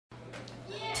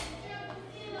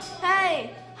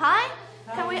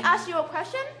ask you a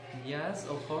question? Yes,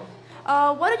 of course.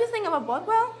 What did you think about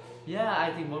Bodwell? Yeah,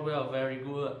 I think Bodwell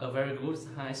a very good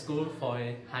high school for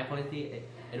a high quality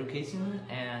education,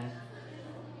 and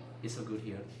it's so good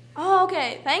here. Oh,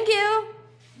 okay. Thank you.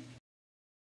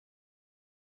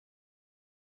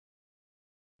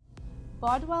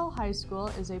 Bodwell High School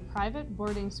is a private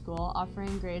boarding school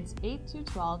offering grades 8 to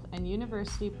 12 and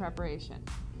university preparation.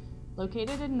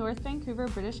 Located in North Vancouver,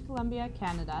 British Columbia,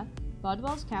 Canada,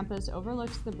 Bodwell's campus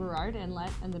overlooks the Burrard Inlet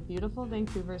and the beautiful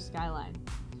Vancouver skyline.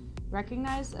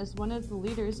 Recognized as one of the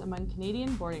leaders among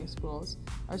Canadian boarding schools,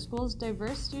 our school's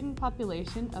diverse student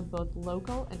population of both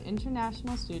local and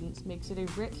international students makes it a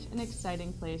rich and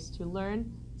exciting place to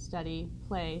learn, study,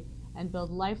 play, and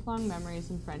build lifelong memories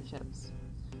and friendships.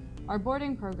 Our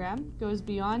boarding program goes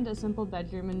beyond a simple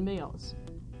bedroom and meals.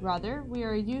 Rather, we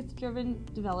are a youth-driven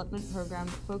development program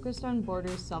focused on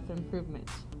boarders' self-improvement.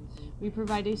 We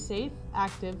provide a safe,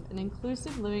 active, and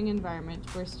inclusive living environment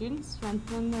where students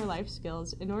strengthen their life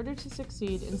skills in order to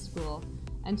succeed in school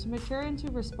and to mature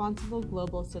into responsible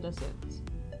global citizens.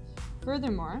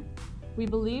 Furthermore, we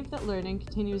believe that learning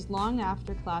continues long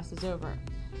after class is over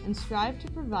and strive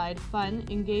to provide fun,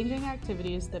 engaging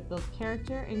activities that build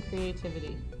character and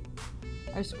creativity.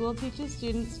 Our school teaches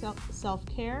students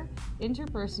self-care,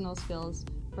 interpersonal skills,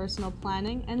 personal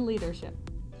planning, and leadership.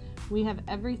 We have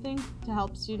everything to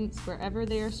help students wherever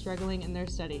they are struggling in their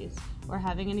studies or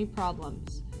having any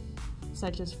problems,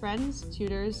 such as friends,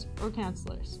 tutors, or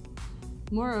counselors.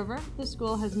 Moreover, the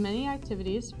school has many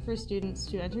activities for students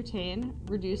to entertain,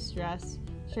 reduce stress,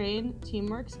 train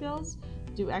teamwork skills,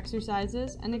 do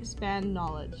exercises, and expand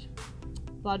knowledge.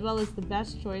 Bodwell is the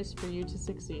best choice for you to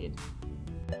succeed.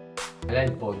 I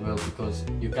like Bodwell because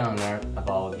you can learn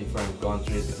about different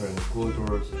countries, different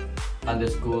cultures, and the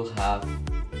school have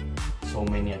so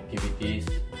many activities.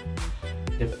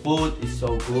 The food is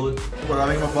so good. What I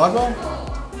think about Bodwell?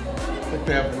 I think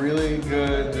they have really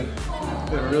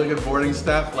good boarding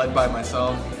staff led by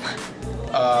myself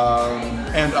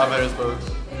and others, but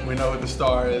we know who the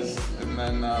star is. And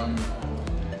then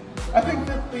I think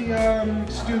that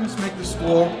the students make the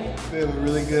school. They have a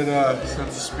really good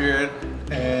sense of spirit,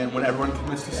 and when everyone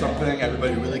commits to something,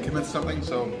 everybody really commits to something,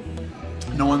 so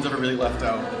no one's ever really left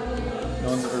out. No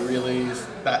one's ever really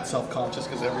that self-conscious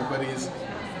because everybody's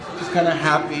just kind of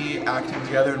happy acting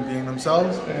together and being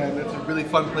themselves, and it's a really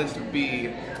fun place to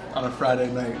be on a Friday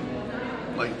night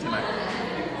like tonight.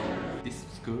 This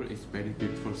school is very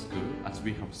beautiful school as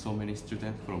we have so many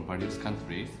students from various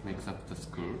countries makes up the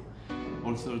school.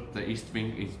 Also, the East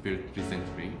Wing is built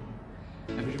recently.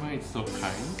 Everyone is so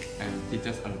kind and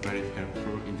teachers are very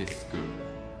helpful in this school.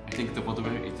 I think the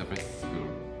Bodwell is the best school.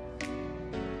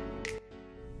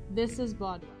 This is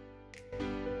Bodwell.